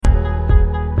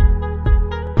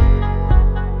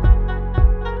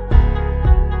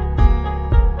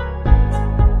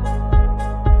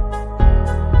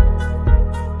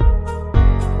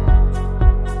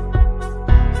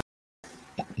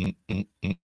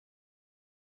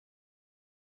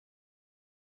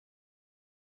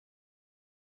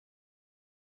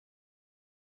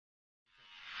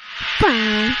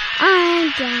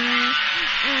down.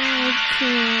 I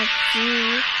can't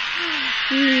see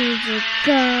music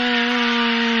go.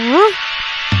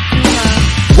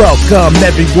 Welcome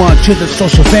everyone to the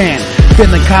social van.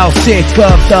 Feeling Kyle sick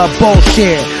of the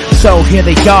bullshit. So here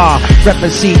they are,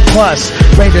 reppin' C+,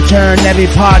 ready to turn every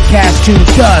podcast to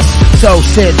dust. So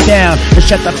sit down and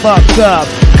shut the fuck up,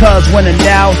 cause when in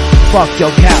doubt, fuck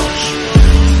your couch.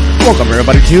 Welcome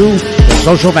everybody to the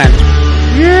social van.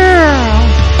 Yeah.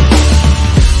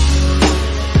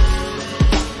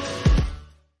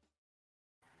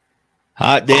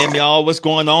 Hot damn, y'all. What's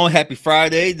going on? Happy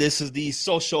Friday. This is the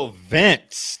Social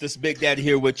Vents. This is Big Daddy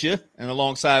here with you and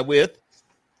alongside with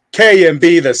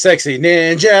KMB, the sexy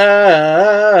ninja.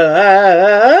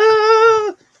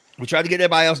 We tried to get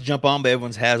everybody else to jump on, but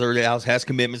everyone's has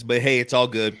commitments. But hey, it's all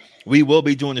good. We will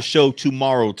be doing the show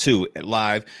tomorrow too at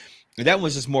live. And that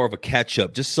was just more of a catch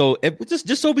up, just so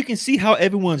we can see how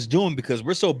everyone's doing, because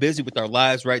we're so busy with our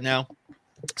lives right now.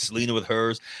 Selena with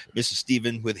hers, Mr.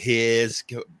 Steven with his,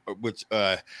 which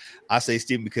I say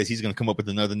Steven because he's going to come up with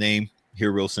another name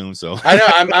here real soon. So I know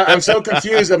I'm so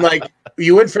confused. I'm like,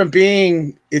 you went from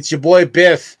being it's your boy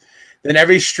Biff, then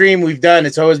every stream we've done,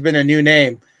 it's always been a new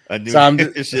name. It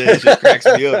just cracks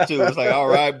me up too. It's like, all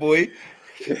right, boy.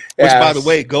 Which, by the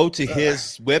way, go to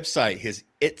his website, his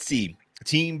Etsy,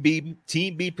 Team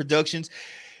B Productions.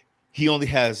 He only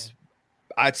has,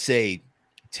 I'd say,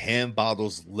 10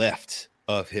 bottles left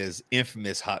of his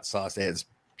infamous hot sauce. That's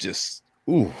just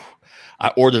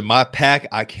I ordered my pack.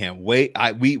 I can't wait.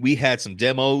 We had some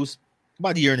demos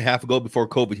about a year and a half ago before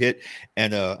COVID hit,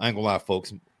 and I ain't gonna lie,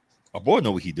 folks, our boy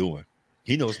know what he's doing.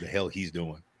 He knows the hell he's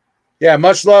doing. Yeah,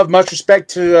 much love, much respect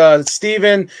to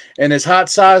Steven and his hot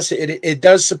sauce. It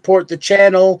does support the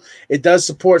channel. It does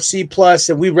support C+,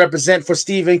 and we represent for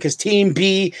Steven because Team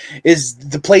B is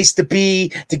the place to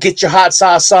be to get your hot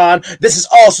sauce on. This is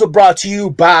also brought to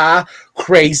you by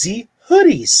Crazy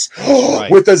Hoodies. Right.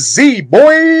 With a Z,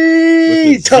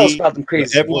 boy. Tell us about them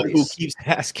Crazy everyone Hoodies. Who keeps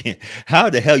asking how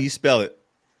the hell you spell it.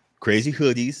 Crazy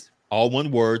Hoodies, all one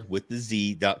word, with the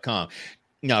Z.com.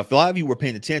 Now, if a lot of you were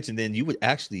paying attention, then you would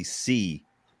actually see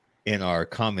in our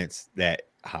comments that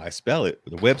how I spell it,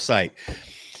 the website.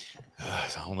 I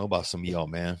don't know about some of y'all,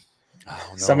 man. I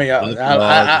don't know. Some of y'all.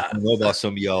 I don't know about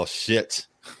some of y'all shit.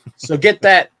 So get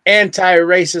that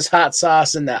anti-racist hot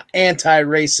sauce and the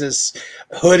anti-racist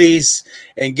hoodies,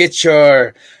 and get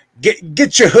your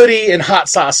hoodie and hot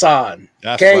sauce on.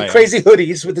 That's okay, right. Crazy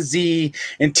Hoodies with a Z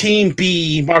and Team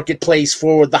B Marketplace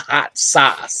for the hot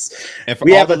sauce. And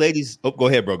for all the ladies, go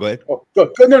ahead, bro. Go ahead. Oh,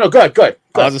 good. No, go ahead. I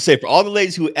was gonna say, for all the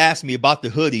ladies who asked me about the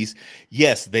hoodies,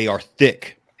 yes, they are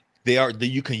thick. They are.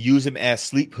 You can use them as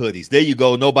sleep hoodies. There you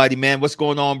go. Nobody Man, what's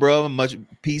going on, bro? Much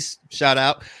peace. Shout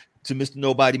out to Mr.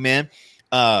 Nobody Man.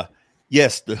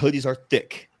 Yes, the hoodies are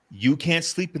thick. You can't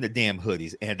sleep in the damn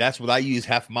hoodies, and that's what I use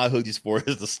half of my hoodies for,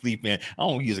 is to sleep, man. I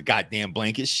don't use a goddamn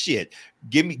blanket. Shit,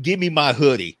 give me my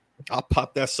hoodie. I'll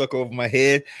pop that sucker over my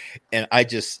head, and I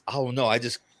don't know. I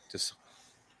just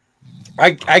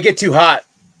I get too hot.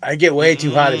 I get way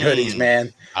too hot in hoodies,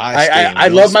 man. I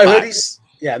love my hoodies.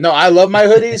 Yeah, no, I love my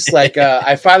hoodies. Like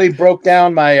I finally broke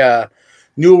down my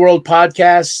New World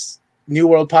Podcast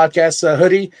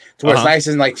hoodie to where it's nice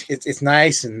and like it's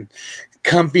nice and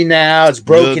comfy now. It's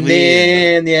broken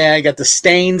in. Yeah, I got the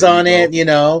stains on it, you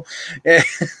know.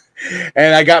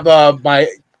 And I got my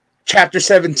Chapter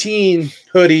 17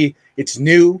 hoodie. It's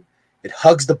new. It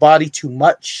hugs the body too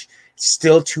much. It's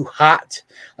still too hot.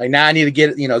 Like now I need to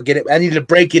get it. I need to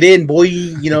break it in, boy.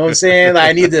 You know what I'm saying? Like,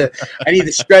 I need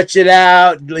to stretch it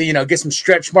out, get some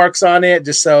stretch marks on it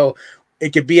just so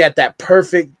it could be at that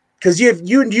perfect, because you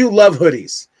love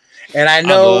hoodies. And I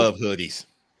know I love hoodies.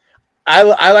 I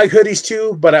like hoodies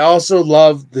too, but I also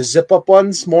love the zip up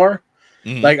ones more.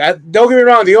 Mm-hmm. Like, don't get me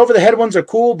wrong, the over the head ones are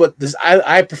cool, but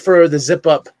I prefer the zip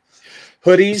up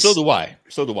hoodies. So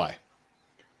do I.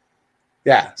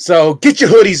 Yeah. So get your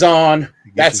hoodies on.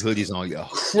 That's your hoodies on, y'all.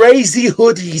 Crazy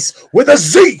Hoodies with a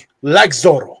Z, like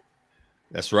Zorro.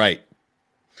 That's right.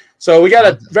 So we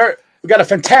got a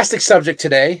fantastic subject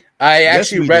today. I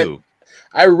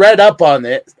read up on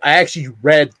it. I actually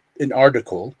read an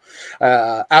article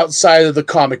outside of the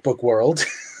comic book world.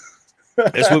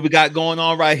 That's what we got going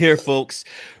on right here, folks.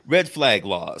 Red flag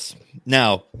laws.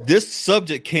 Now, this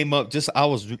subject came up I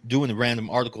was doing a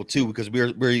random article too, because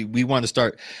we want to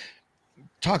start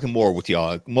talking more with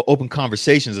y'all, open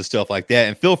conversations and stuff like that.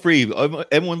 And feel free,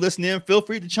 everyone listening, feel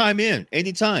free to chime in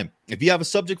anytime. If you have a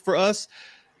subject for us,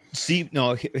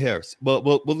 here, but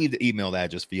we'll leave the email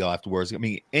address for y'all afterwards. I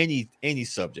mean, any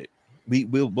subject,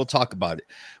 we'll talk about it.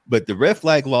 But the red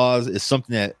flag laws is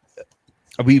something that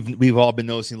we've all been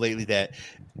noticing lately that,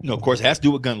 of course, it has to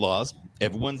do with gun laws.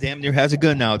 Everyone damn near has a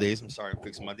gun nowadays. I'm sorry, I'm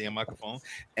fixing my damn microphone.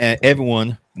 And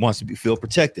everyone wants to feel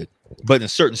protected. But in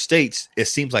certain states, it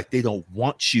seems like they don't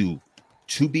want you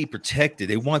to be protected.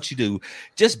 They want you to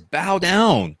just bow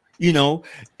down.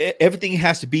 Everything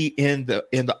has to be in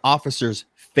the officer's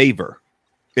favor.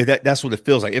 That's what it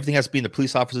feels like. Everything has to be in the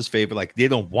police officer's favor. Like they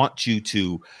don't want you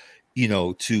to,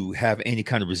 to have any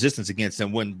kind of resistance against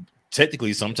them, when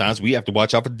technically sometimes we have to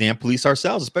watch out for the damn police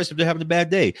ourselves, especially if they're having a bad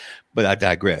day. But I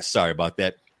digress. Sorry about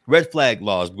that. Red flag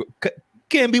laws.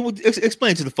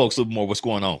 Explain to the folks a little more what's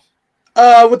going on.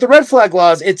 With the red flag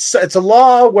laws, it's a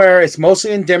law where it's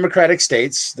mostly in Democratic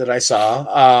states that I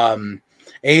saw.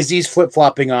 AZ's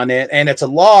flip-flopping on it, and it's a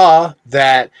law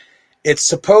that it's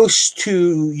supposed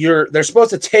to they're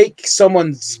supposed to take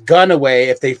someone's gun away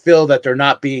if they feel that they're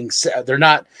not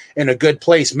in a good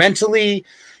place mentally.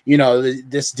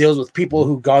 This deals with people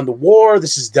who've gone to war.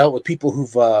 This is dealt with people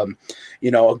who've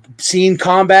seen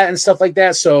combat and stuff like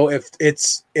that. So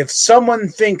if someone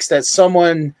thinks that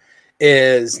someone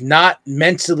is not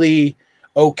mentally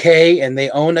okay and they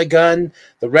own a gun,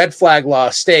 the red flag law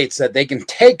states that they can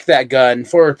take that gun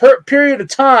for a period of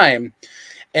time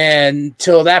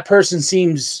until that person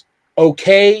seems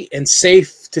okay and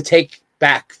safe to take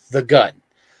back the gun.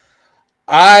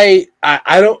 I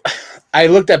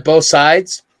looked at both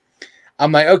sides.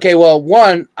 I'm like, okay, well,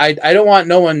 one, I don't want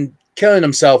no one killing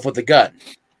himself with a gun.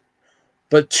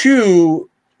 But two,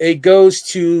 it goes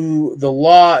to the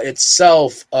law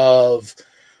itself of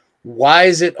why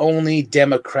is it only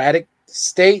Democratic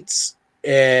states?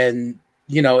 And,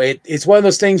 it's one of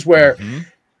those things where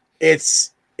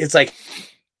it's like.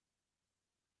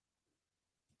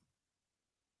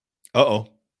 Uh-oh.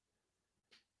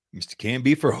 Mr. Can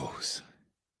Be froze.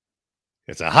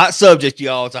 It's a hot subject,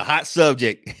 y'all. It's a hot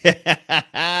subject.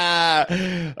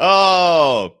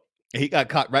 Oh, he got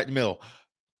caught right in the middle.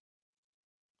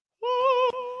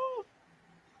 Oh.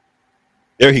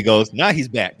 There he goes. Now he's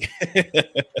back.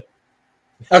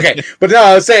 Okay, but no,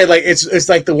 I was saying like it's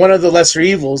like one of the lesser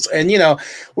evils, and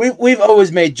we've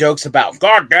always made jokes about,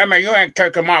 God damn it, you ain't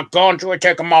taking my guns, you ain't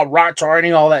taking my rights or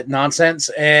any all that nonsense,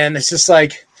 and it's just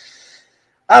like,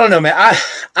 I don't know, man.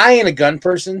 I ain't a gun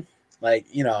person. Like,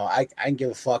 I can give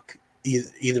a fuck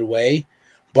either way,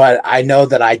 but I know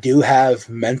that I do have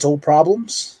mental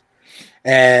problems.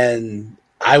 And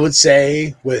I would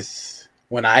say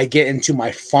when I get into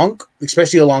my funk,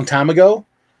 especially a long time ago,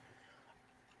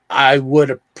 I would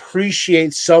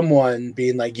appreciate someone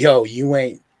being like, yo, you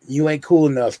ain't cool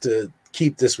enough to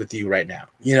keep this with you right now,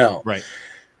 Right.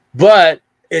 But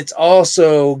it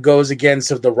also goes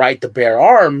against the right to bear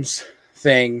arms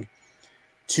thing,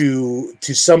 to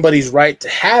somebody's right to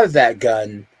have that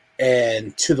gun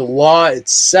and to the law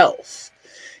itself,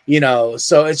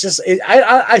 so it's just,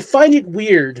 I find it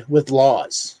weird with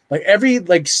laws. Like every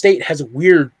state has a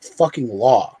weird fucking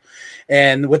law.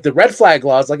 And with the red flag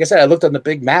laws, like I said, I looked on the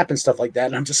big map and stuff like that,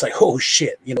 and I'm just like, oh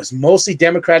shit, it's mostly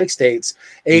Democratic states.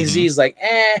 AZ is like,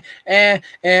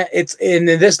 it's, and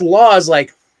this law is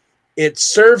like, it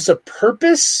serves a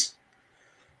purpose,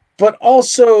 but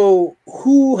also,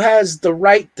 who has the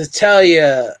right to tell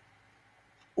you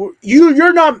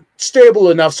you're not stable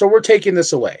enough, so we're taking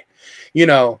this away,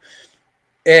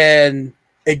 and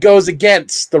it goes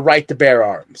against the right to bear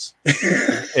arms.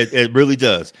 It really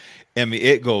does. I mean,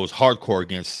 it goes hardcore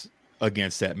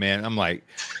against that, man. I'm like,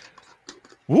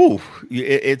 woo!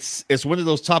 It's one of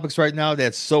those topics right now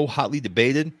that's so hotly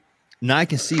debated. Now I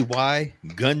can see why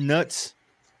gun nuts,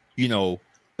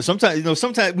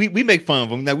 Sometimes we make fun of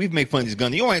them. Now we've made fun of these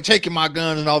guns. You ain't taking my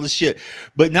gun and all this shit.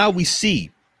 But now we see,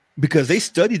 because they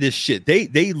study this shit.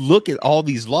 They look at all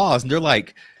these laws and they're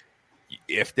like,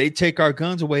 if they take our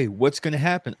guns away, what's going to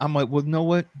happen? I'm like, well, you know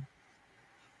what?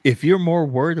 If you're more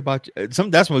worried about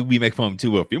that's what we make fun of them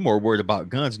too. If you're more worried about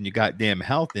guns and your goddamn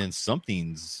health, then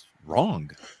something's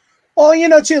wrong. Well,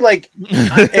 too, like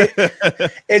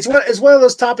it's one of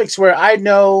those topics where I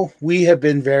know we have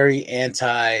been very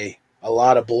anti a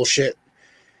lot of bullshit,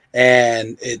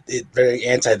 and it very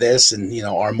anti this and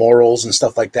our morals and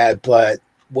stuff like that. But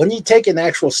when you take an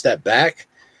actual step back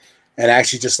and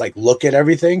actually just like look at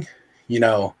everything,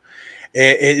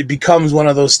 it becomes one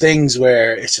of those things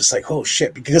where it's just like, oh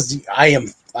shit, because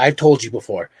I've told you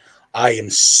before, I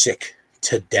am sick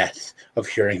to death of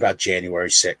hearing about January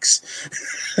 6th.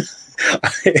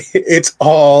 It's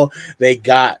all they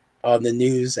got on the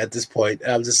news at this point.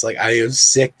 I'm just like, I am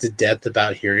sick to death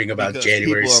about hearing about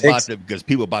January 6th. Because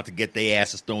people are about to get their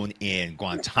asses thrown in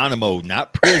Guantanamo,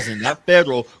 not prison, not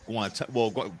federal.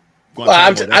 Guantanamo.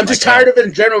 I'm just tired of it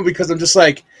in general, because I'm just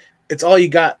like, it's all you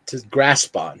got to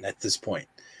grasp on at this point.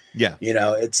 Yeah. You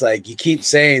know, it's like you keep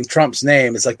saying Trump's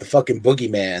name. It's like the fucking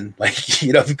boogeyman. Like,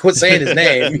 you know, if you quit saying his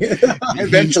name,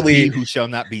 eventually he who shall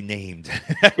not be named.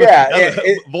 Yeah.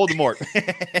 Voldemort.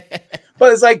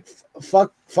 But it's like,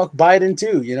 fuck Biden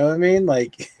too. You know what I mean?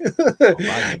 Like,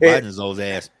 Biden's old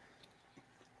ass.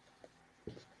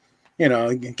 You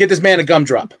know, get this man a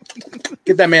gumdrop.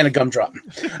 Get that man a gumdrop.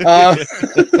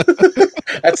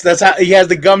 That's how he has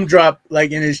the gumdrop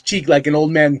like in his cheek, like an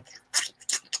old man.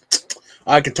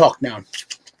 I can talk now.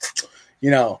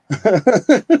 You know.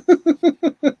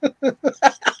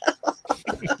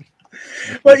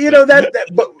 But you know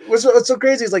but what's so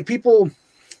crazy is like people.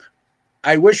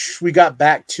 I wish we got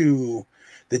back to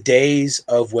the days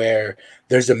of where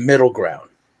there's a middle ground,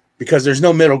 because there's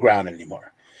no middle ground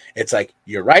anymore. It's like,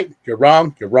 you're right, you're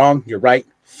wrong, you're wrong, you're right,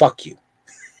 fuck you.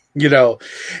 You know,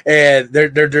 and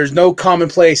there's no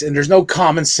commonplace and there's no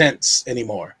common sense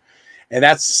anymore. And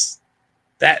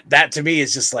that to me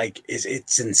is just like,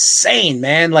 it's insane,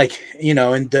 man. Like, you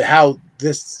know, and how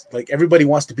this, like, everybody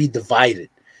wants to be divided,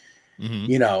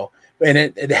 you know. And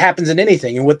it happens in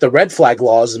anything. And with the red flag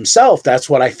laws themselves, that's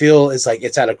what I feel is like,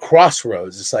 it's at a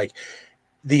crossroads. It's like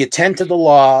the intent of the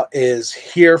law is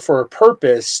here for a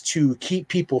purpose to keep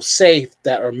people safe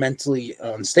that are mentally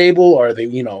unstable, or they,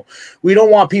 you know, we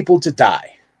don't want people to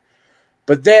die.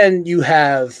 But then you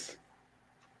have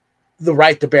the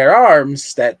right to bear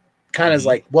arms that kind of is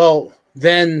like, well,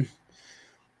 then,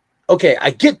 okay,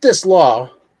 I get this law,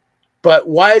 but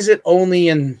why is it only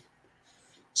in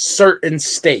certain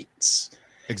states?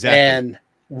 Exactly. And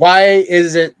why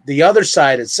isn't the other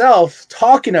side itself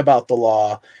talking about the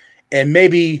law and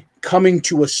maybe coming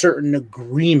to a certain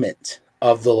agreement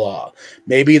of the law?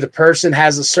 Maybe the person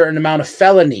has a certain amount of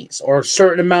felonies or a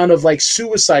certain amount of like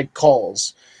suicide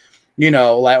calls, you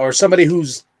know, like, or somebody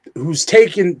who's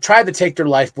tried to take their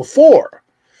life before,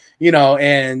 you know,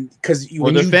 and because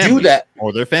when you do that,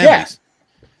 or their families.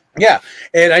 Yeah.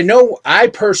 And I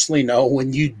personally know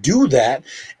when you do that,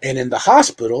 and in the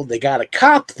hospital, they got a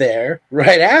cop there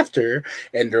right after,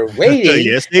 and they're waiting.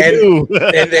 Yes, they do.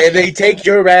 And they take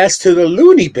your ass to the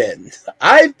loony bin.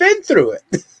 I've been through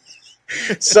it.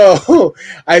 So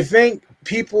I think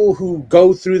people who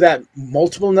go through that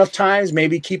multiple enough times,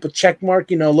 maybe keep a check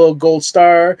mark, you know, a little gold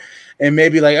star, and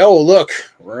maybe like, oh, look,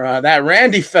 that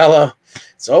Randy fella.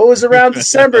 It's always around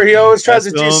December. He always tries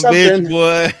to do something.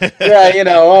 Boy. Yeah, you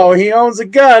know. Oh, he owns a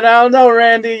gun. I don't know,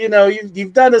 Randy. You know,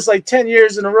 you've done this like 10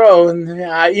 years in a row, and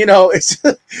you know, it's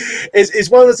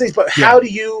one of those things. But how do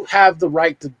you have the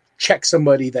right to check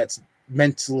somebody that's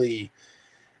mentally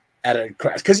at a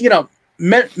crash? Because you know,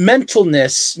 mental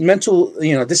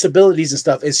disabilities and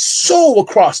stuff is so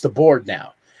across the board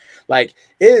now. Like,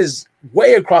 it is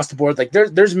way across the board. Like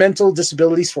there's mental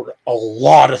disabilities for a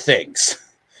lot of things.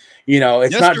 You know,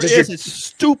 it's not just it's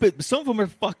stupid. But some of them are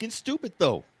fucking stupid,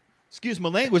 though. Excuse my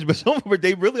language, but some of them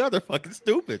they really are. They're fucking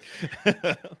stupid.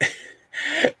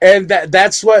 And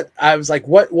that's what I was like.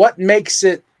 What makes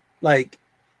it like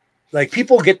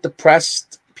people get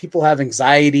depressed, people have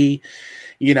anxiety,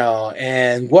 you know,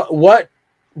 and what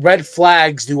red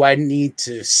flags do I need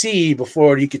to see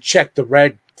before you could check the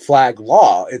red flag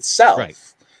law itself? Right.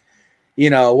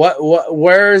 You know,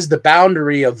 where is the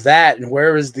boundary of that, and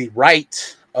where is the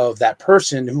right of that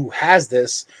person who has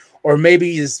this, or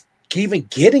maybe is even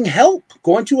getting help,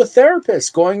 going to a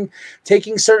therapist,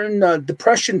 taking certain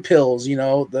depression pills. You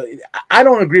know, I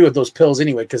don't agree with those pills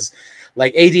anyway, because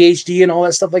like ADHD and all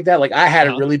that stuff like that. Like I had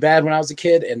it really bad when I was a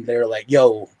kid, and they're like,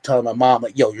 "Yo," telling my mom,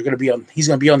 like, "Yo, he's gonna be on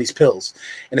these pills,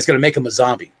 and it's gonna make him a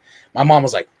zombie." My mom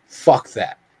was like, "Fuck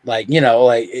that!" Like, you know,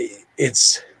 like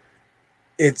it's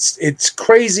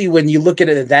crazy when you look at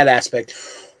it in that aspect,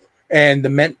 and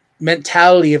the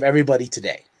mentality of everybody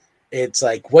today. It's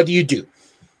like, what do?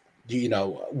 You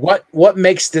know, what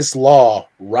makes this law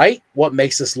right? What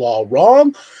makes this law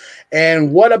wrong?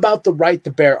 And what about the right to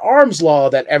bear arms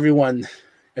law that everyone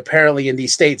apparently in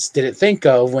these states didn't think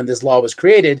of when this law was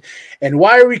created? And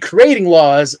why are we creating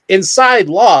laws inside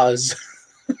laws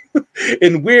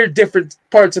in weird different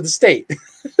parts of the state?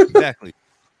 Exactly.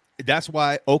 That's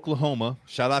why Oklahoma,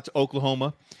 shout out to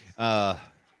Oklahoma.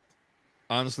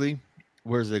 Honestly,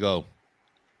 where does it go?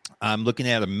 I'm looking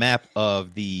at a map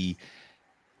of the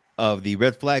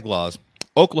red flag laws.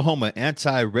 Oklahoma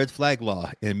anti-red flag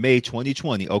law in May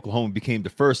 2020. Oklahoma became the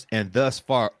first and thus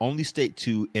far only state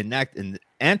to enact an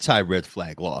anti-red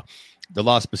flag law. The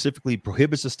law specifically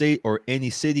prohibits a state or any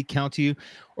city, county,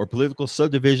 or political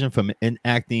subdivision from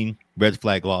enacting red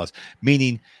flag laws,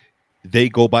 meaning they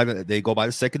go by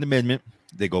the Second Amendment,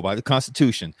 they go by the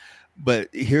Constitution. But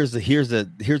here's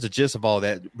the gist of all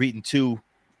that. Reading too,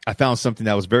 I found something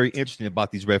that was very interesting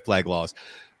about these red flag laws.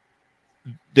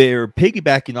 they're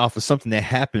piggybacking off of something that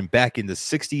happened back in the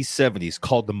 60s, 70s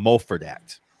called the Mulford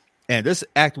Act. And this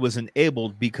act was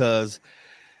enabled because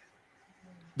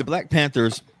the Black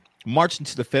Panthers marched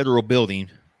into the federal building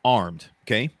armed.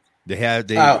 Okay. They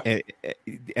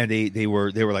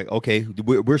were like, okay,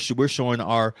 we're showing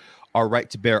our right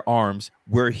to bear arms.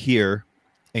 We're here.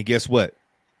 And guess what?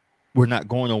 We're not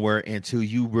going nowhere until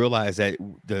you realize that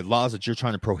the laws that you're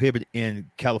trying to prohibit in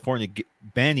California,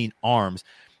 banning arms,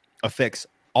 affects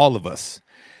all of us.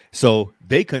 So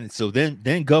they couldn't. So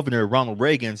then Governor Ronald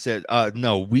Reagan said,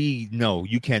 no,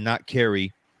 you cannot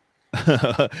carry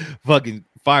fucking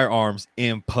firearms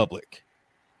in public.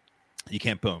 You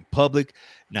can't put them in public,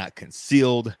 not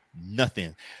concealed,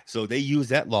 nothing. So they used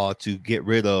that law to get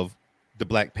rid of the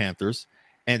Black Panthers.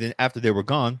 And then after they were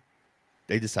gone,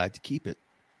 they decided to keep it.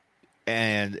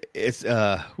 And it's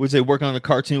was they working on a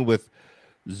cartoon with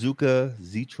Zuka,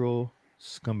 Zetro,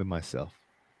 Scum, and myself.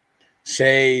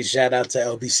 Shay, shout out to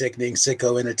LB Sickening,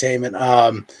 Sicko Entertainment.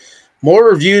 More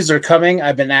reviews are coming.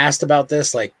 I've been asked about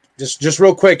this. Like, just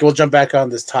real quick, we'll jump back on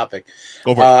this topic.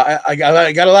 I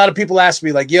got a lot of people asking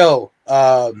me, like, yo,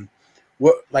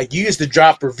 like you used to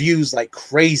drop reviews like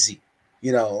crazy,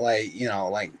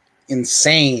 like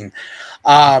insane.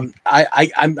 I'm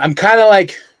kind of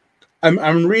like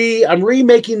I'm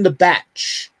remaking the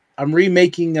batch. I'm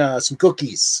remaking some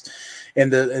cookies in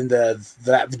the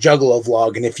Juggalo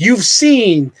vlog. And if you've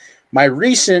seen my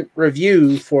recent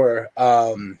review for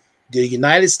the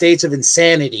United States of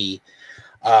Insanity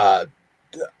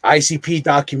ICP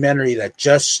documentary that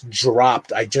just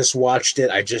dropped, I just watched it.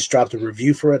 I just dropped a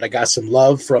review for it. I got some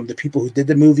love from the people who did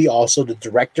the movie, also the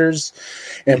directors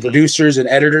and producers and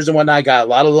editors and whatnot. I got a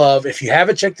lot of love. If you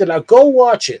haven't checked it out, go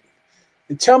watch it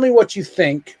and tell me what you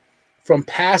think from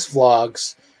past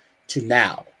vlogs to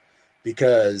now,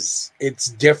 because it's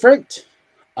different.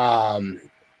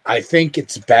 I think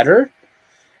it's better.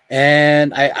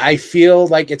 And I feel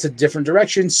like it's a different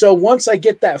direction. So once I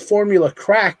get that formula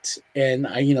cracked and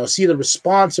I, see the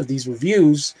response of these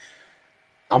reviews,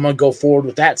 I'm going to go forward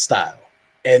with that style.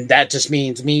 And that just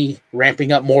means me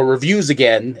ramping up more reviews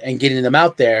again and getting them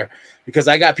out there, because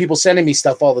I got people sending me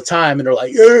stuff all the time and they're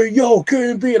like, hey, yo,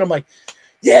 KMB. And I'm like,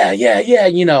 yeah.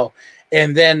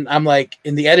 And then I'm like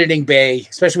in the editing bay,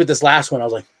 especially with this last one, I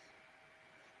was like,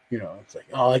 it's like,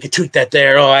 oh, I can tweak that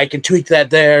there. Oh, I can tweak that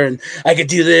there. And I can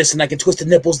do this and I can twist the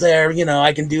nipples there.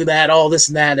 I can do that, all this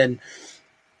and that. And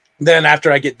then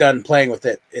after I get done playing with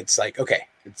it, it's like, okay,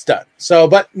 it's done. So,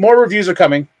 but more reviews are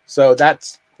coming. So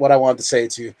that's what I wanted to say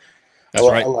to a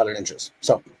lot of interest.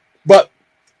 So, but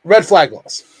red flag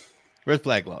laws. Red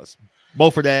flag laws.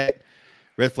 Both for that.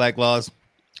 Red flag laws.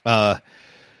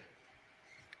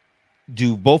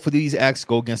 Do both of these acts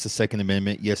go against the Second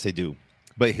Amendment? Yes, they do.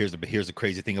 But here's the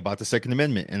crazy thing about the Second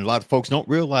Amendment, and a lot of folks don't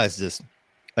realize this.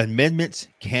 Amendments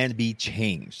can be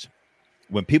changed.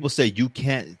 When people say you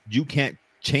can't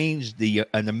change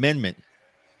an amendment,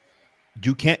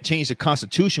 you can't change the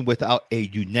Constitution without a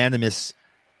unanimous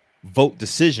vote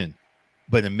decision.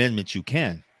 But amendments you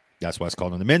can. That's why it's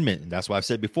called an amendment, and that's why I've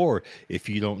said before, if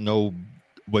you don't know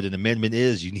what an amendment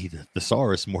is, you need a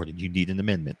thesaurus more than you need an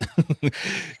amendment.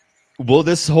 Will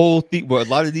this whole thing, a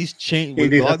lot of these change,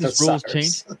 a lot of these rules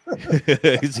change?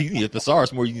 You need a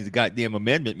thesaurus more. You need the goddamn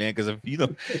amendment, man. Because if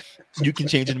you can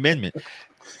change an amendment.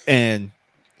 And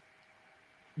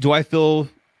do I feel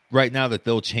right now that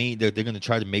they'll change? They're going to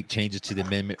try to make changes to the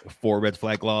amendment for red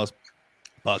flag laws?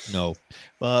 Fuck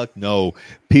no.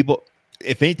 People,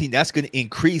 if anything, that's going to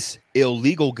increase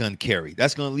illegal gun carry.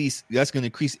 That's going to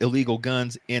increase illegal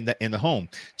guns in the home.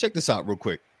 Check this out real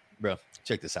quick, bro.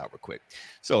 Check this out real quick.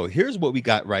 So here's what we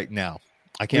got right now.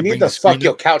 I can't bring the fuck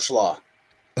your couch law.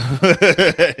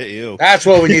 Ew. That's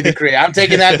what we need to create. I'm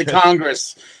taking that to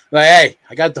Congress. Like, hey,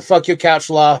 I got the fuck your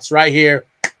couch law. It's right here.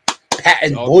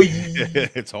 Patent, boy.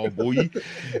 It's all boy.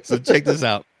 So check this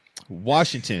out.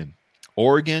 Washington,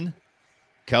 Oregon,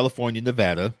 California,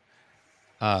 Nevada,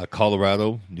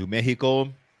 Colorado, New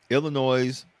Mexico,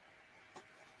 Illinois,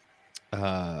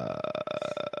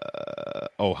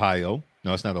 Ohio.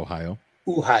 No, it's not Ohio.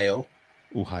 Ohio.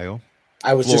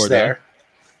 I was Florida. Just there.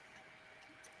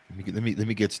 Let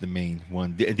me get to the main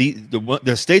one.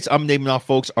 The states I'm naming off,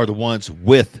 folks, are the ones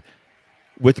with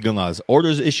the gun laws.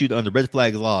 Orders issued under red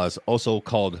flag laws, also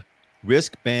called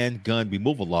risk ban gun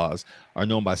removal laws, are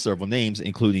known by several names,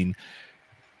 including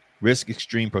Risk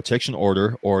Extreme Protection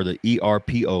Order, or the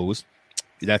ERPOs.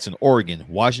 That's in Oregon,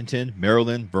 Washington,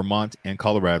 Maryland, Vermont, and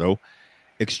Colorado.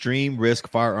 Extreme Risk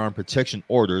Firearm Protection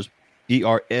Orders,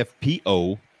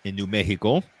 ERFPO, in New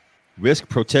Mexico. Risk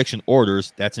Protection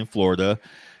Orders, that's in Florida.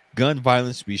 Gun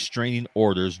Violence Restraining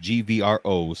Orders,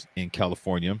 GVROs, in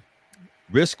California.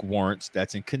 risk warrants,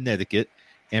 that's in Connecticut,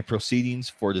 and proceedings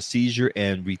for the seizure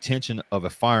and retention of a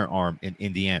firearm in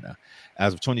Indiana.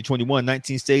 As of 2021,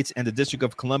 19 states and the District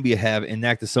of Columbia have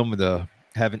enacted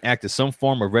some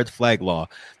form of red flag law.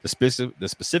 The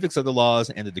specifics of the laws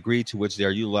and the degree to which they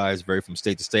are utilized vary from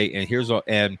state to state.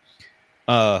 And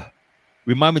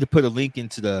remind me to put a link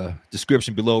into the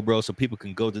description below, bro, so people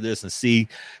can go to this and see,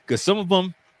 because some of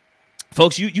them,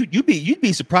 folks, you'd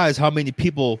be surprised how many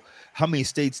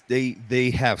states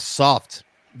they have soft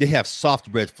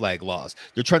red flag laws.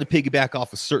 They're trying to piggyback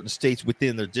off of certain states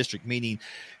within their district, meaning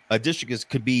a district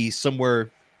could be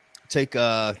somewhere.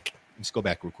 Let's go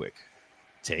back real quick.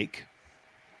 Take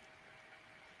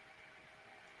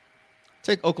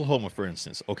Oklahoma, for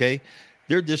instance, okay?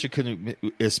 Their district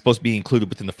is supposed to be included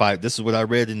within the 5. This is what I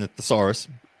read in the thesaurus.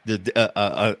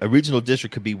 A regional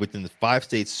district could be within the 5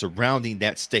 states surrounding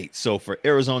that state. So for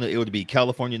Arizona, it would be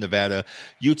California, Nevada,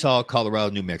 Utah,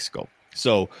 Colorado, New Mexico.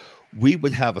 So we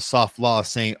would have a soft law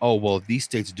saying, oh, well, if these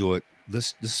states do it,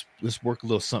 let's work a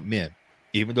little something in,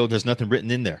 even though there's nothing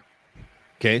written in there.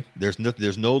 Okay, there's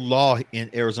no law in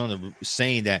Arizona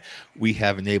saying that we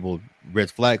have enabled red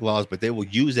flag laws, but they will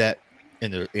use that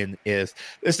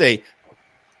let's say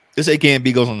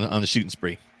KMB goes on the shooting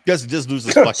spree. Just loses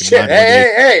his fucking mind.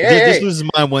 Just loses his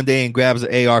mind one day and grabs an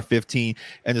AR-15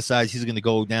 and decides he's going to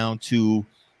go down to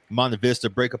Monte Vista,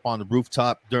 break up on the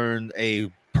rooftop during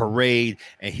a parade,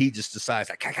 and he just decides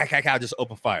just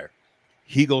open fire.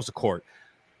 He goes to court.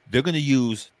 They're going to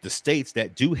use the states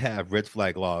that do have red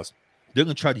flag laws. They're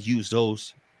going to try to use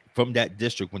those from that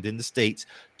district within the states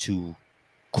to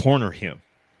corner him.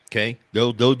 Okay,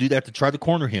 they'll do that to try to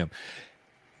corner him.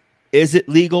 Is it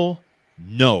legal?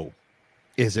 No.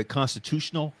 Is it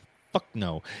constitutional? Fuck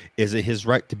no. Is it his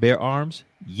right to bear arms?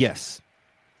 Yes.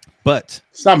 But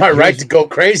it's not my right to go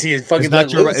crazy and fucking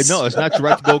let loose. No, it's not your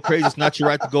right to go crazy. It's not your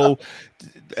right to go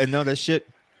and none of that shit.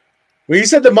 When you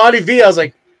said the Monte V, I was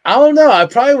like, I don't know. I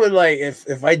probably would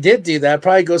if I did do that, I'd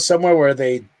probably go somewhere where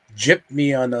they gypped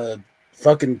me on a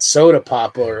fucking soda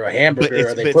pop or a hamburger.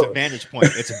 It's a vantage point.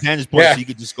 It's a vantage point, yeah. So you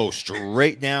could just go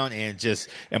straight down and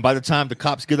by the time the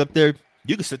cops get up there,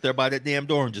 you can sit there by that damn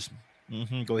door and just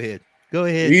go ahead. Go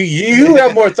ahead. You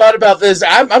have more thought about this.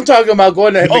 I'm talking about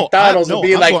going to McDonald's and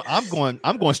being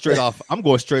I'm going straight off. I'm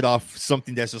going straight off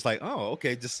something that's just like, oh,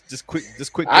 okay, just quick.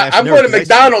 I'm going to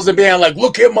McDonald's and being like,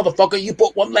 look here, motherfucker, you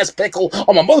put one less pickle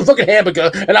on my motherfucking hamburger,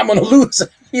 and I'm going to lose.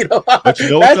 You know. But you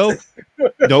know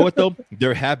what though?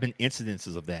 There have been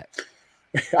incidences of that.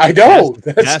 I know.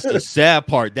 That's the sad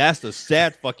part. That's the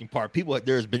sad fucking part.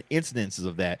 There's been incidences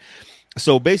of that.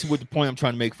 So basically, what the point I'm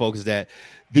trying to make, folks, is that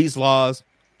these laws,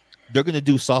 they're going to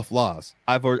do soft laws.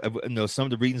 I've already, some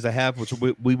of the reasons I have, which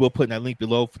we will put in that link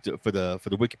below for the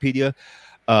Wikipedia.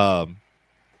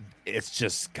 It's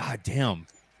just goddamn.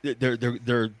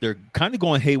 They're kind of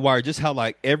going haywire. Just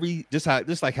how every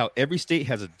state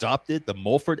has adopted the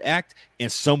Mulford Act in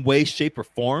some way, shape, or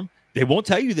form. They won't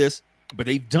tell you this, but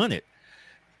they've done it.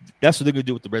 That's what they're going to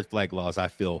do with the red flag laws. I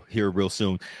feel here real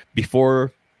soon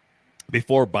before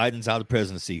Biden's out of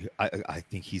presidency. I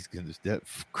think he's gonna, that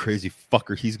crazy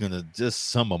fucker, he's gonna just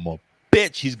some of them a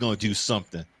bitch. He's gonna do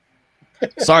something.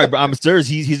 Sorry, but I'm serious.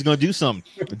 He's gonna do something.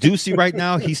 Ducey right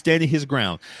now, he's standing his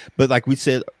ground. But like we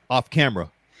said off camera,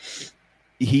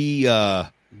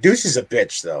 Ducey's a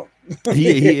bitch though.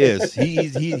 He is.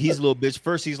 He's a little bitch.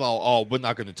 First, he's like, oh, we're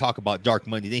not going to talk about dark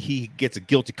money. Then he gets a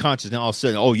guilty conscience. Now all of a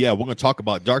sudden, oh yeah, we're going to talk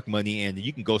about dark money, and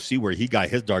you can go see where he got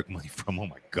his dark money from. Oh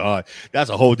my god, that's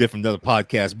a whole different other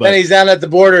podcast. But then he's down at the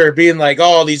border being like,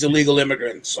 oh, these illegal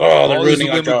immigrants. Oh, they're ruining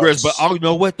our jobs. But you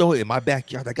know what though? In my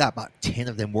backyard, I got about 10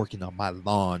 of them working on my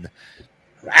lawn.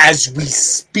 As we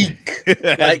speak.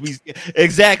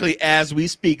 Exactly as we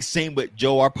speak. Same with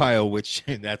Joe Arpaio, which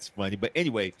that's funny. But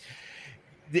anyway,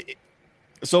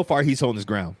 so far he's holding his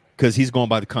ground because he's going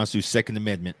by the Constitution's Second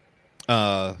Amendment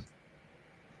until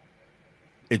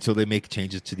they make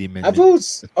changes to the amendment. I've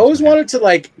always wanted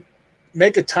to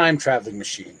make a time traveling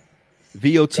machine.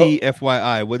 VOT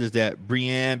FYI, what is that?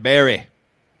 Brianne Barry.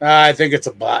 I think it's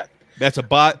a bot. That's a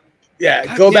bot? Yeah,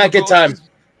 God, go back in time.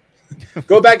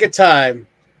 Go back in time.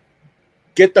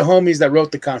 Get the homies that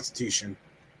wrote the Constitution.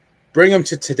 Bring them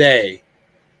to today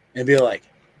and be like,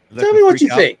 tell me what you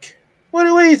think. What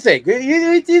do you think?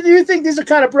 You think these are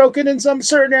kind of broken in some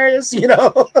certain areas, you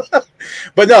know?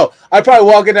 But no, I probably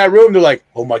walk in that room. They're like,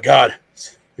 "Oh my god,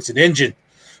 it's an engine.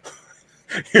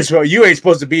 Here's what you ain't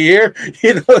supposed to be here.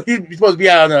 You know, you're supposed to be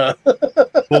out on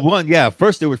a." Well,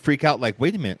 first they would freak out. Like,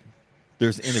 wait a minute,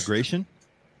 there's integration.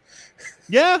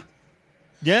 Yeah,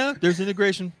 there's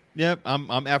integration. Yeah,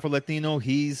 I'm Afro Latino.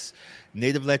 He's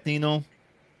Native Latino.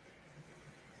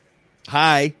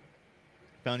 Hi.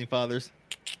 founding fathers.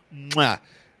 Mwah.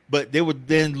 But they would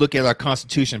then look at our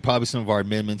Constitution, probably some of our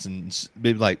amendments, and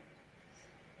be like,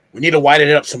 "We need to widen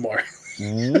it up some more."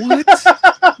 What?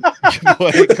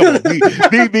 Boy, come on,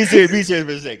 be serious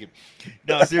for a second.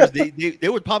 No, seriously, they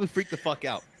would probably freak the fuck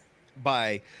out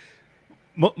by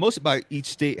each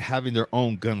state having their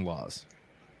own gun laws,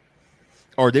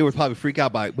 or they would probably freak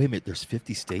out by, wait a minute, there's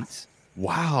 50 states.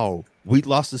 Wow, we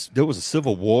lost this. There was a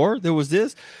civil war. There was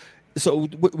this. So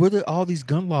where did all these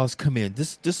gun laws come in?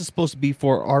 This is supposed to be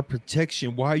for our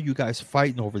protection. Why are you guys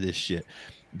fighting over this shit?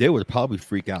 They would probably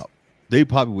freak out. They would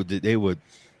probably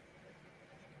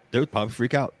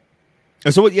freak out.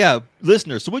 And so,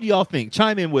 listeners. So, what do y'all think?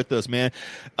 Chime in with us, man.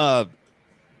 What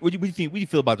do you think? What do you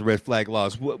feel about the red flag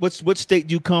laws? What state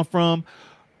do you come from?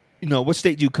 What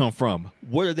state do you come from?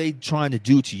 What are they trying to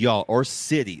do to y'all or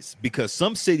cities? Because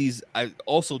some cities, I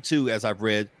also too, as I've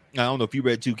read, I don't know if you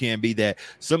read too, can be that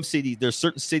there's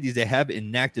certain cities that have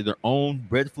enacted their own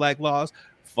red flag laws.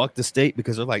 Fuck the state,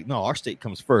 because they're like, no, our state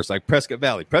comes first. Like Prescott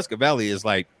Valley. Prescott Valley is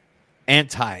like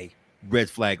anti red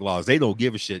flag laws. They don't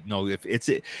give a shit. No, if it's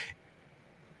it.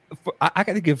 I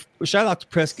got to give a shout out to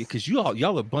Prescott, because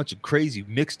y'all a bunch of crazy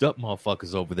mixed up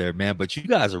motherfuckers over there, man. But you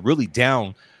guys are really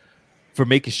down for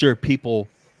making sure people,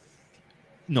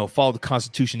 follow the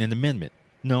Constitution and Amendment.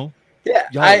 No, yeah,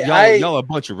 y'all a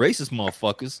bunch of racist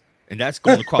motherfuckers, and that's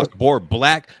going across the board.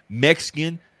 Black,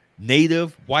 Mexican,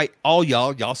 Native, white, all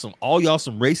y'all some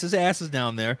racist asses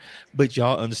down there. But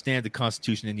y'all understand the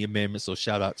Constitution and the Amendment, so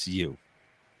shout out to you.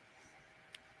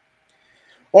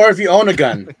 Or if you own a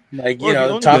gun, like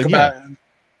talk about. Yeah.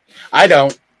 I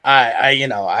don't.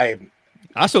 I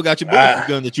still got your bulletproof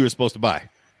gun that you were supposed to buy.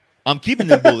 I'm keeping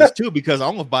them bullets too, because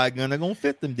I'm gonna buy a gun that's gonna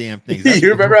fit them damn things.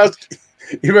 You remember I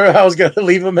was gonna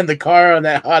leave them in the car on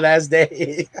that hot ass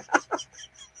day.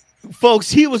 Folks,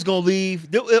 he was gonna leave.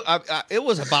 It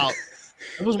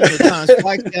was one of the times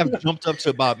Flagstaff jumped up to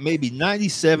about maybe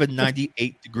 97,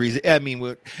 98 degrees. I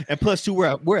mean, and plus two,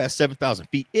 we're at 7,000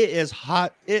 feet. It is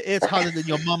hot. It's hotter than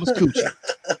your mama's coochie.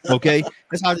 Okay,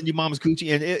 it's hotter than your mama's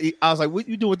coochie. And I was like, "What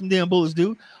you doing with them damn bullets,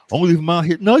 dude? Only leave them out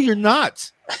here." No, you're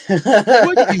not. Give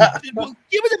me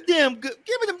them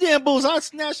damn bullets. I'll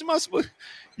snatch them out.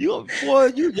 Your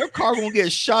car gonna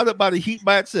get shot up by the heat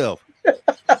by itself.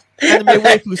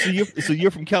 So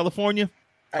you're from California?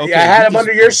 Okay, yeah, I had him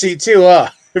under your seat too.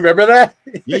 Remember that?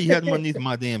 Yeah, you had him underneath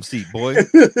my damn seat, boy.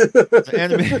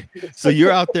 So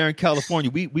you're out there in California.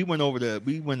 We went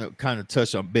to kind of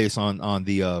touch on base on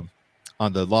the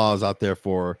laws out there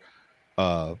for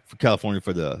California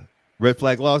for the red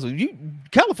flag laws.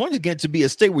 California's getting to be a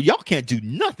state where y'all can't do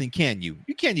nothing, can you?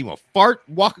 You can't even fart,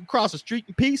 walk across the street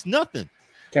in peace, nothing.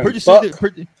 Pretty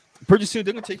soon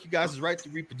they're gonna take you guys' right to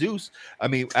reproduce. I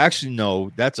mean, actually,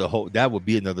 no, that would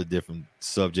be another different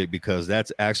subject, because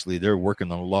that's actually, they're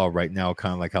working on a law right now,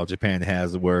 kind of like how Japan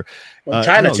has, where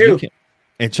China too.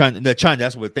 And China,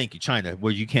 that's what. Thank you, China,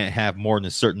 where you can't have more than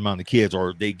a certain amount of kids,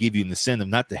 or they give you an incentive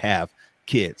not to have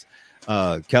kids.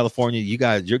 California,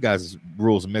 your guys'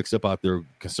 rules are mixed up out there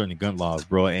concerning gun laws,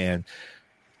 bro, and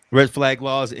red flag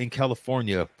laws in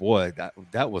California. Boy,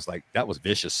 that was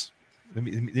vicious. Let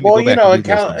me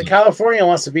California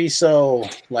wants to be so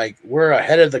like we're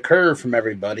ahead of the curve from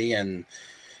everybody, and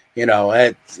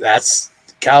that's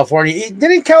California.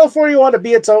 Didn't California want to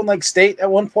be its own like state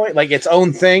at one point, like its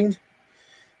own thing?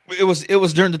 It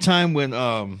was during the time when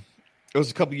it was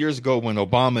a couple years ago when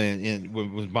Obama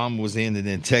when Obama was in, and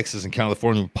then Texas and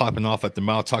California were popping off at the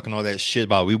mouth, talking all that shit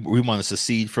about we want to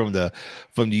secede from the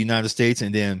United States,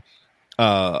 and then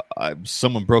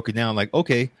someone broke it down like,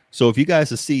 okay, so if you guys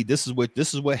secede, this is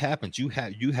what happens. You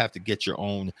have to get your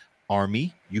own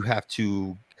army. You have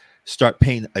to start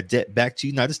paying a debt back to the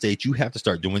United States. You have to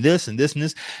start doing this and this and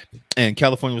this. And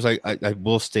California was like, I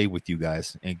will stay with you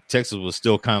guys. And Texas was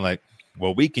still kind of like,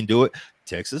 well, we can do it.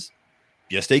 Texas,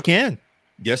 yes, they can.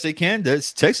 Yes, they can.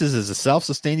 Texas is a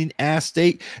self-sustaining ass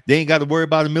state. They ain't got to worry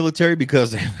about the military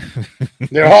because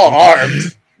they're all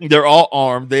armed. They're all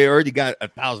armed. They already got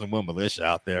 1,001 militia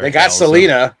out there. They got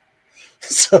Selena.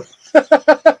 So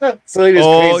Selena's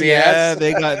crazy ass.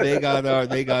 they got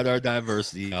our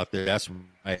diversity out there. That's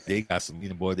right. They got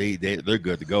Selena, boy. They're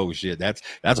good to go. Shit, that's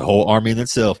a whole army in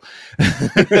itself.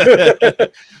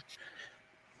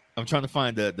 I'm trying to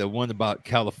find the one about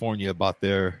California, about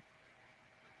their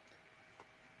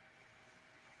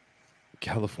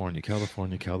California.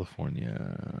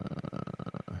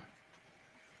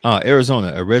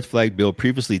 Arizona, a red flag bill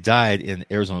previously died in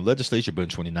Arizona legislature, but in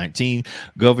 2019,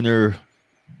 Governor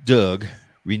Doug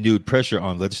renewed pressure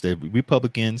on legislative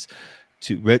Republicans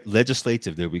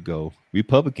legislative, there we go,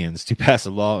 Republicans to pass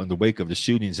a law in the wake of the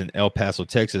shootings in El Paso,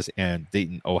 Texas, and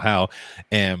Dayton, Ohio.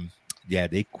 And yeah,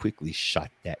 they quickly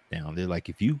shot that down. They're like,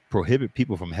 if you prohibit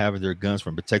people from having their guns,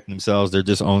 from protecting themselves, they're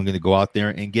just only going to go out there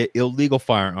and get illegal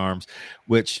firearms,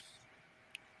 which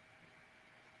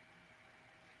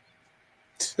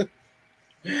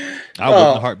I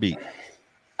wouldn't heartbeat.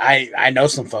 I know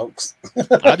some folks.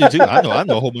 I do too. I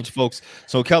know a whole bunch of folks.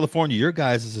 So California, your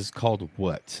guys is called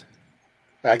what?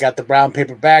 I got the brown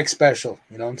paper bag special.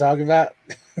 You know what I'm talking about?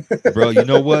 Bro, you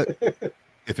know what?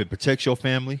 If it protects your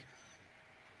family,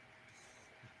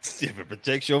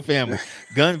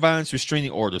 gun violence restraining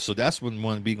order. So that's one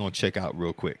we're going to check out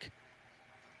real quick.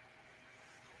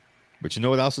 But you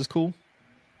know what else is cool?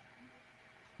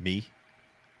 Me.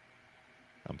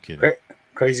 I'm kidding.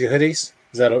 Crazy hoodies.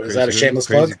 Is that a shameless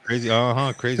plug?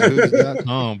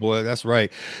 Crazyhoodies.com, boy. That's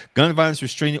right. Gun violence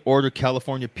restraining order,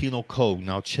 California Penal Code.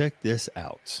 Now check this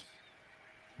out.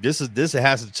 This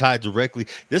has to tie directly.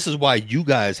 This is why you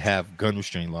guys have gun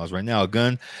restraining laws right now. A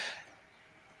gun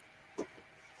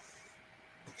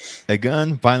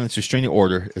violence restraining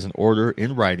order is an order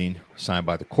in writing signed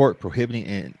by the court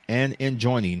prohibiting and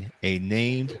enjoining a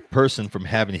named person from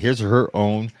having his or her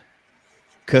own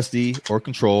custody or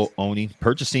control, owning,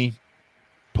 purchasing,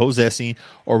 possessing,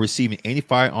 or receiving any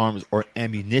firearms or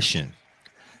ammunition.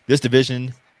 This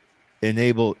division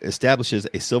establishes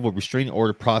a civil restraining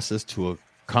order process to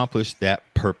accomplish that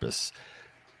purpose.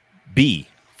 B,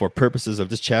 for purposes of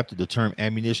this chapter, the term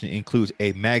ammunition includes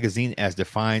a magazine as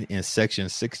defined in section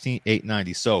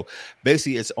 16890. So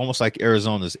basically, it's almost like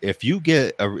Arizona's. If you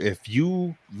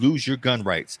lose your gun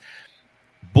rights,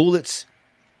 bullets,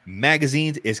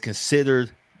 magazines is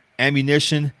considered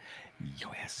ammunition.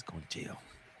 Your ass is going to jail.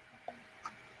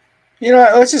 You know,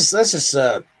 let's just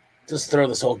throw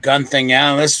this whole gun thing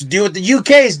out. Let's do what the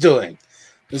UK is doing.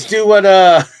 Let's do what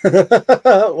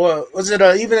what was it?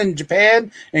 Even in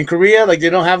Japan and Korea, like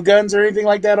they don't have guns or anything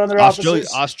like that on their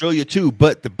offices. Australia too,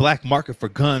 but the black market for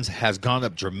guns has gone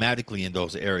up dramatically in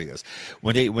those areas.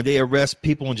 When they arrest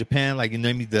people in Japan, like you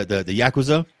know the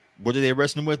Yakuza, what are they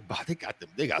arresting them with? Oh, they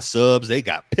got subs, they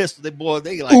got pistols, they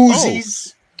like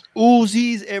Uzis.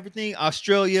 Uzis, everything.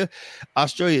 Australia,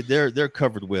 they're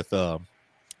covered with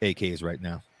AKs right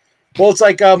now. Well, it's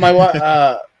like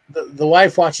the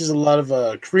wife watches a lot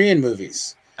of Korean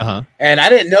movies, and I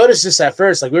didn't notice this at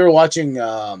first. Like we were watching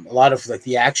a lot of like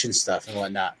the action stuff and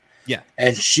whatnot. Yeah,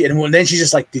 and then she's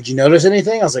just like, "Did you notice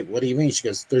anything?" I was like, "What do you mean?" She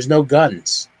goes, "There's no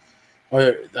guns."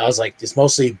 Or I was like, "It's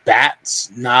mostly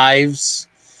bats, knives,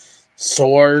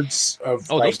 swords."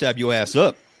 They'll stab your ass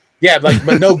up. Yeah,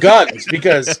 but no guns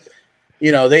because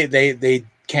you know they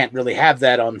can't really have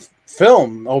that on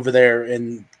film over there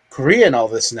in Korea and all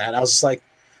this and that. I was just like,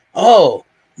 oh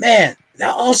man,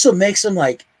 that also makes them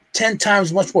like 10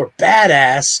 times much more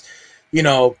badass, you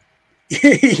know,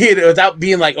 without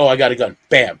being like, oh, I got a gun,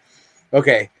 bam,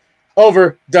 okay,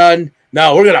 over, done.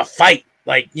 No, we're gonna fight.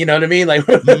 Like, you know what I mean? Like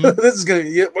we're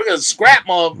gonna scrap them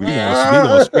all. We're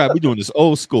gonna scrap. We're doing this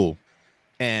old school,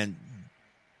 and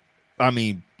I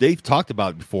mean, they've talked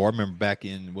about it before. I remember back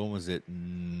in, when was it,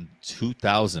 in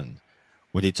 2000,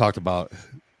 when they talked about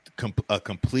a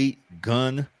complete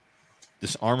gun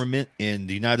disarmament in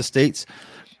the United States.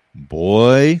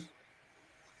 Boy,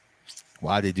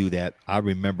 why they do that? I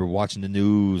remember watching the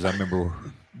news. I remember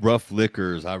Rough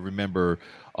Liquors. I remember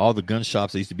all the gun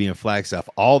shops that used to be in Flagstaff.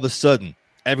 All of a sudden,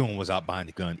 everyone was out buying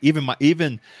the gun. Even my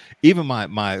some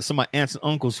of my aunts and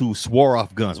uncles who swore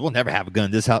off guns. We'll never have a gun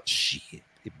in this house. Shit.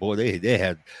 Boy, they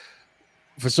had,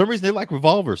 for some reason, they like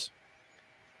revolvers.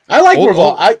 I like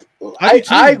revolver. I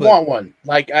want one.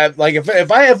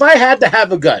 If I had to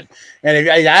have a gun, and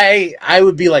if I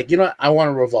would be like, you know what? I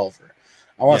want a revolver.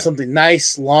 I want something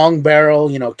nice, long barrel,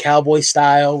 you know, cowboy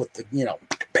style with the, you know,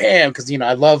 bam, because you know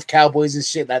I love cowboys and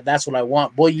shit. That's what I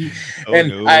want, boy.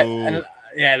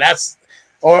 That's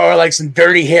or like some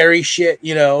dirty hairy shit,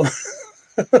 you know.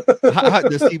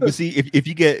 See, if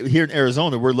you get here in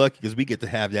Arizona, we're lucky because we get to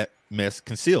have that mess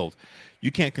concealed.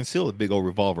 You can't conceal a big old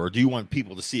revolver. Or do you want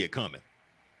people to see it coming?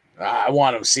 I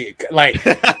want them to see it. Like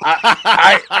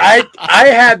I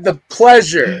had the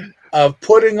pleasure of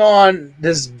putting on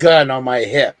this gun on my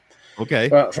hip. Okay.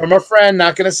 From a friend,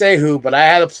 not gonna say who, but I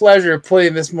had the pleasure of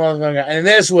putting this motherfucker, and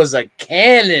this was a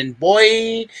cannon,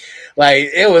 boy. Like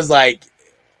it was like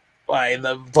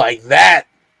that.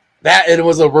 That it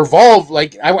was a revolver.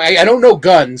 Like I don't know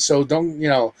guns, so don't, you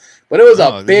know. But it was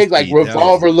a big like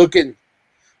revolver looking.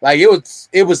 Like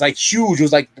it was like huge. It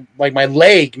was like my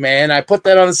leg, man. I put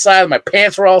that on the side. My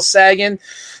pants were all sagging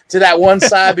to that one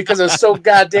side because it was so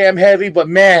goddamn heavy. But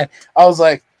man, I was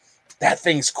like, that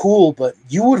thing's cool, but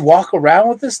you would walk around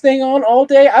with this thing on all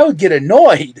day. I would get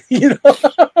annoyed, you know.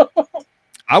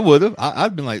 I would have.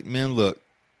 I'd been like, man, look.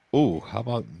 Oh, how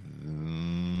about?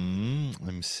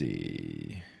 Let me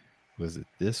see. Was it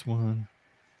this one?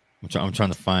 I'm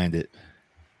trying to find it.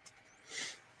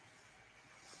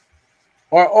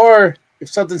 Or if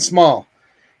something small,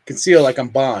 conceal like I'm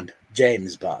Bond,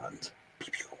 James Bond.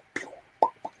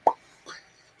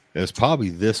 It's probably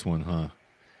this one, huh?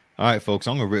 All right, folks.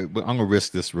 I'm gonna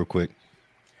risk this real quick.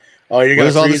 Oh, you're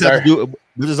gonna freeze our... What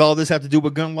does all this have to do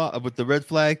with gun law? With the red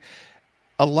flag?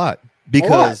 A lot,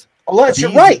 because a lot.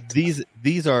 You're right. These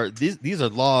are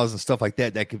laws and stuff like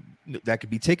that could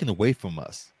be taken away from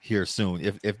us here soon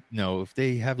if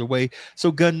they have their way.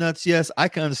 So gun nuts, yes, I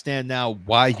can understand now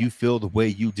why you feel the way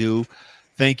you do.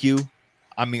 Thank you.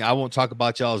 I mean, I won't talk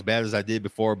about y'all as bad as I did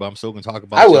before, but I'm still gonna talk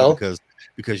about y'all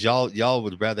because y'all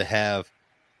would rather have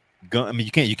gun. I mean,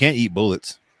 you can't eat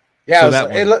bullets. Yeah, so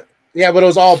but it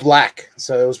was all black,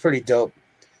 so it was pretty dope.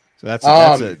 So that's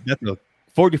a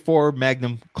 44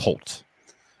 Magnum Colt.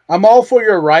 I'm all for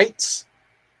your rights,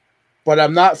 but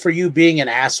I'm not for you being an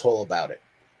asshole about it.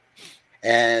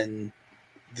 And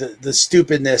the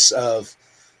stupidness of,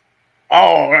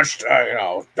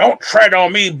 don't tread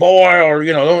on me, boy,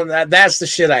 or that's the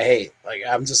shit I hate. Like,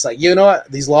 I'm just like, you know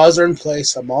what? These laws are in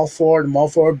place. I'm all for it. I'm all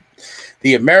for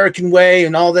the American way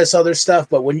and all this other stuff.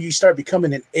 But when you start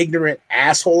becoming an ignorant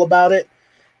asshole about it,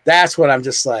 that's when I'm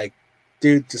just like,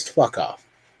 dude, just fuck off.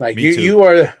 Like you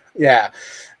are, yeah,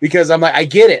 because I'm like, I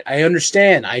get it. I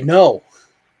understand. I know,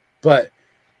 but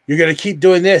you're going to keep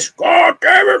doing this. God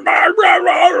damn it, man.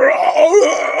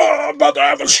 I'm about to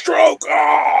have a stroke.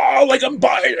 Oh, like I'm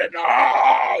Biden.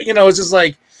 Oh, it's just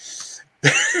like,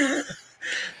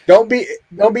 don't be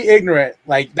ignorant.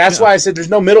 Like, that's why I said there's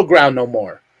no middle ground no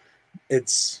more.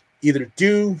 It's either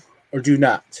do or do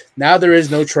not. Now there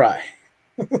is no try.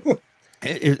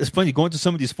 It's funny going to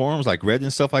some of these forums like Reddit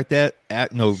and stuff like that,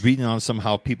 reading on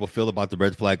somehow people feel about the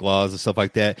red flag laws and stuff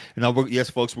like that. And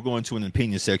yes, folks, we're going to an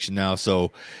opinion section now.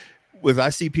 So if I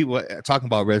see people talking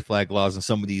about red flag laws and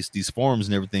some of these forums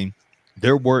and everything,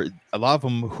 there were a lot of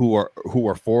them who are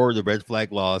for the red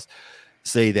flag laws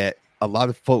say that a lot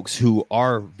of folks who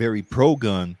are very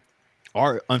pro-gun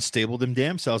are unstable them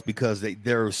damn selves because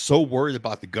they're so worried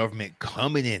about the government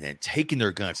coming in and taking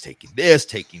their guns, taking this,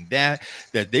 taking that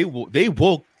they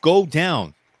will go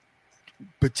down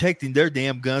protecting their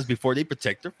damn guns before they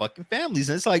protect their fucking families.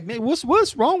 And it's like, man,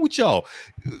 what's wrong with y'all?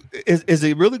 Is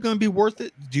it really going to be worth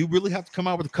it? Do you really have to come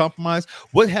out with a compromise?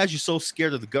 What has you so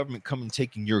scared of the government coming and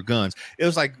taking your guns? It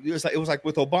was like with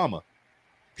Obama.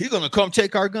 He's going to come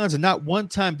take our guns, and not one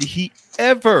time did he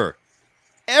ever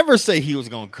say he was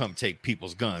going to come take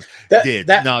people's guns. Did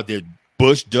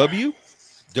Bush W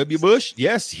Bush?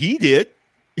 Yes, he did.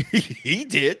 He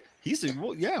did. He said,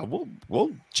 "Well, yeah,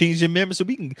 we'll change the amendment so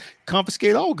we can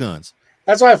confiscate all guns."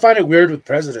 That's why I find it weird with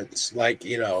presidents. Like,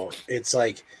 it's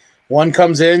like one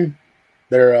comes in,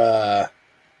 they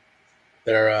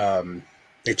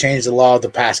change the law of the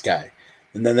past guy.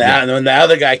 And then when the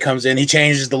other guy comes in, he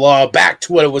changes the law back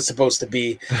to what it was supposed to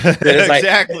be.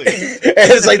 Exactly.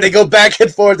 And it's like they go back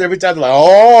and forth every time. They're like,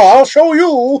 "Oh, I'll show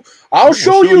you. I'll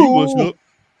show you."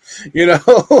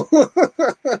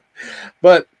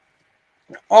 But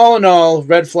all in all,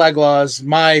 red flag laws,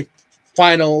 my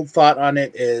final thought on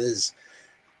it is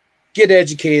get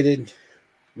educated,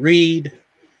 read,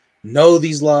 know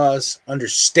these laws,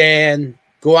 understand,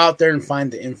 go out there and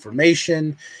find the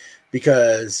information.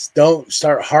 Because don't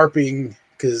start harping,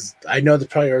 because I know there's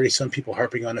probably already some people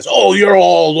harping on us. Oh, you're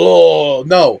all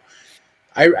no.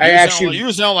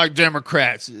 You sound like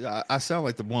Democrats. I sound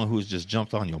like the one who's just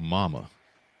jumped on your mama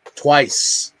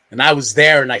twice, and I was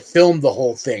there and I filmed the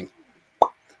whole thing.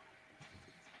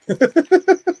 That's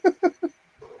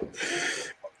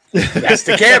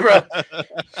the camera.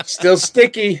 Still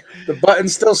sticky. The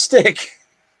buttons still stick.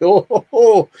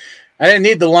 Oh, I didn't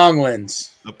need the long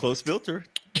lens. Up close filter.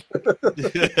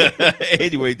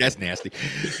 Anyway, that's nasty.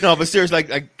 No, but seriously,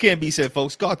 like can be said,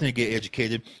 folks, go out there and get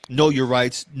educated. Know your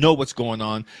rights. Know what's going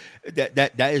on.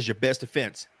 That is your best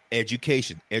defense.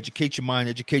 Education. Educate your mind.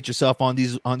 Educate yourself on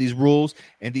these rules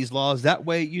and these laws. That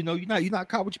way, you're not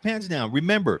caught with your pants down.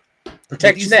 Remember,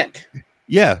 protect your neck.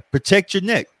 Yeah, protect your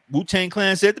neck. Wu-Tang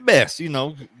Clan said the best.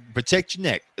 Protect your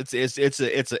neck.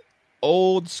 It's a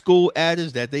old school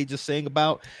adage that they just saying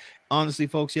about. Honestly,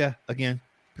 folks, yeah. Again.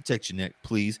 Protect your neck,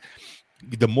 please.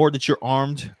 The more that you're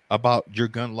armed about your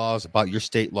gun laws, about your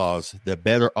state laws, the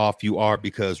better off you are.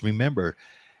 Because remember,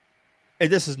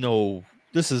 and this is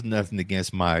nothing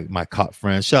against my cop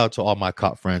friends. Shout out to all my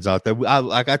cop friends out there.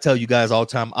 I tell you guys all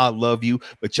the time, I love you,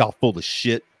 but y'all full of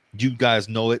shit. You guys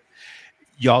know it.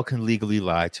 Y'all can legally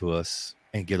lie to us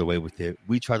and get away with it.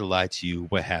 We try to lie to you.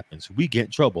 What happens? We get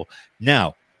in trouble.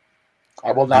 Now,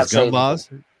 I will not say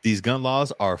these gun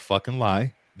laws are a fucking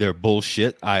lie. They're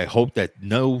bullshit. I hope that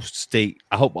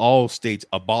I hope all states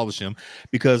abolish them,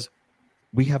 because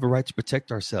we have a right to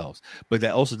protect ourselves. But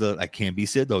that also does, that can't be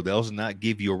said though. They also not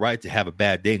give you a right to have a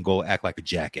bad day and go act like a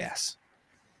jackass.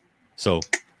 So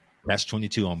that's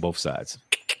 22 on both sides.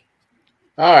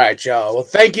 All right, y'all. Well,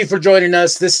 thank you for joining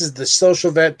us. This is the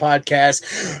Social Vet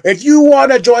Podcast. If you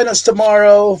want to join us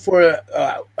tomorrow for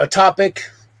a topic,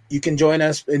 you can join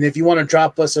us. And if you want to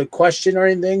drop us a question or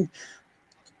anything,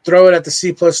 throw it at the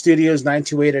C Plus Studios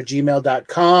 928 at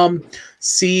gmail.com.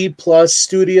 C Plus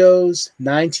Studios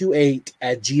 928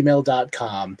 at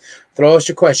gmail.com. Throw us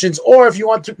your questions. Or if you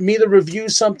want me to review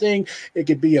something, it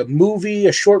could be a movie,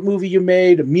 a short movie you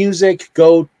made, music,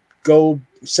 go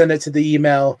send it to the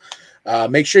email.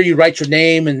 Make sure you write your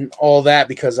name and all that,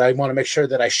 because I want to make sure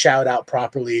that I shout out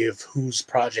properly of whose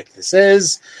project this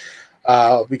is.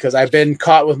 Because I've been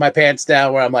caught with my pants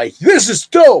down where I'm like, this is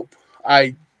dope.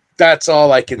 That's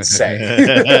all I can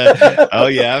say. Oh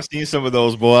yeah, I've seen some of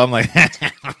those, boy. I'm like,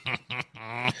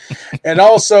 and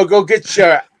also go get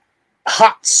your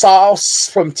hot sauce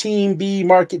from Team B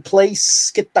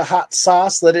Marketplace. Get the hot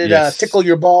sauce. Let it tickle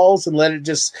your balls and let it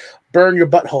just burn your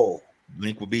butthole.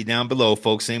 Link will be down below,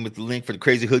 folks. Same with the link for the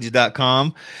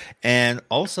crazyhoodies.com. And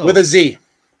also with a Z.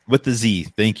 With the Z.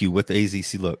 Thank you. With the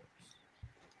AZC look.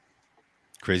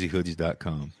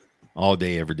 Crazyhoodies.com. All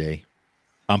day, every day.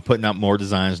 I'm putting out more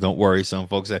designs. Don't worry. Some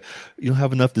folks say, you don't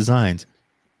have enough designs.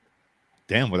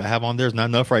 Damn, what I have on there is not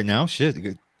enough right now.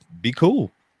 Shit. Be cool.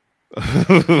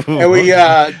 And we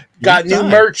got new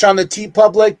merch on the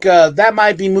TeePublic. That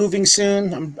might be moving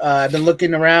soon. I've been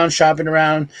looking around, shopping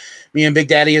around. Me and Big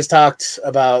Daddy has talked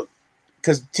about,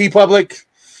 because TeePublic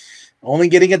only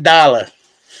getting $1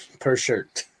 per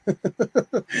shirt.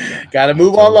 Got to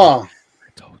move along.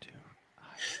 I told you.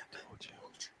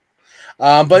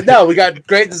 But no, we got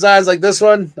great designs like this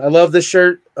one. I love this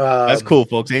shirt. That's cool,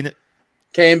 folks, ain't it?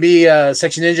 KMB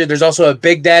Section Ninja. There's also a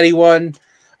Big Daddy one.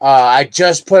 I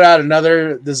just put out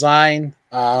another design.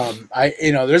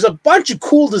 There's a bunch of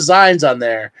cool designs on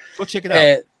there. Go check it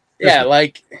out.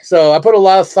 So I put a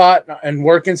lot of thought and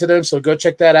work into them. So go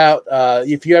check that out.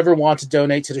 If you ever want to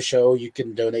donate to the show, you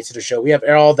can donate to the show. We have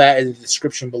all that in the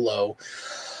description below.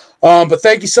 But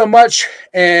thank you so much.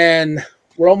 And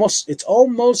it's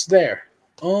almost there.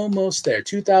 Almost there.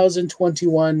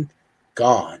 2021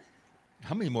 gone.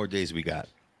 How many more days we got?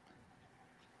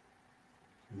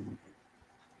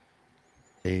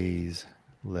 Days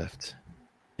left.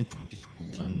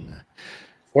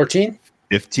 14?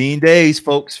 15 days,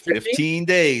 folks. 15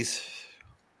 days.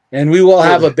 And we will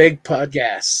have a big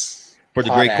podcast. For the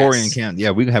Gregorian calendar.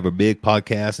 Yeah, we have a big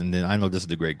podcast. And then I know this is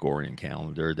the Gregorian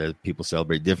calendar that people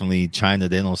celebrate differently. China,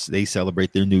 they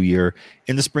celebrate their new year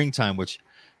in the springtime, which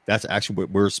that's actually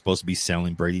what we're supposed to be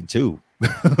celebrating too. In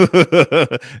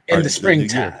the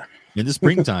springtime. In the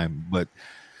springtime. But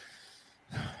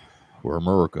we're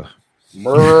America.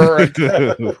 But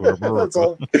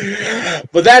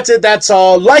that's it. That's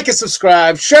all. Like and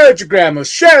subscribe. Share with your grandma.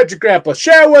 Share with your grandpa.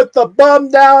 Share with the bum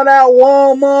down at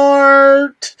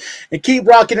Walmart. And keep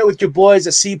rocking it with your boys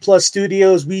at C Plus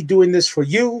Studios. We doing this for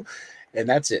you. And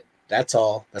that's it. That's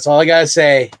all. That's all I gotta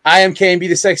say. I am KMB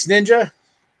the Sex Ninja.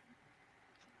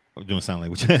 I'm doing sign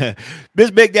language.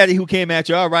 This Big Daddy who came at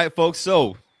you. All right, folks.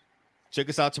 So check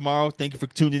us out tomorrow. Thank you for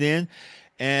tuning in.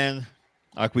 And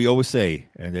like we always say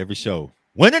at every show,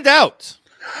 when in doubt,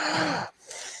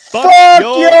 fuck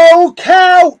your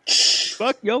couch.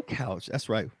 Fuck your couch. That's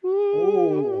right.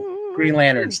 Ooh, Green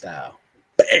Lantern style.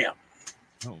 Bam.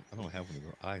 No, I don't have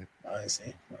one. I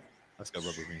see. That's got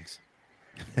rubber rings.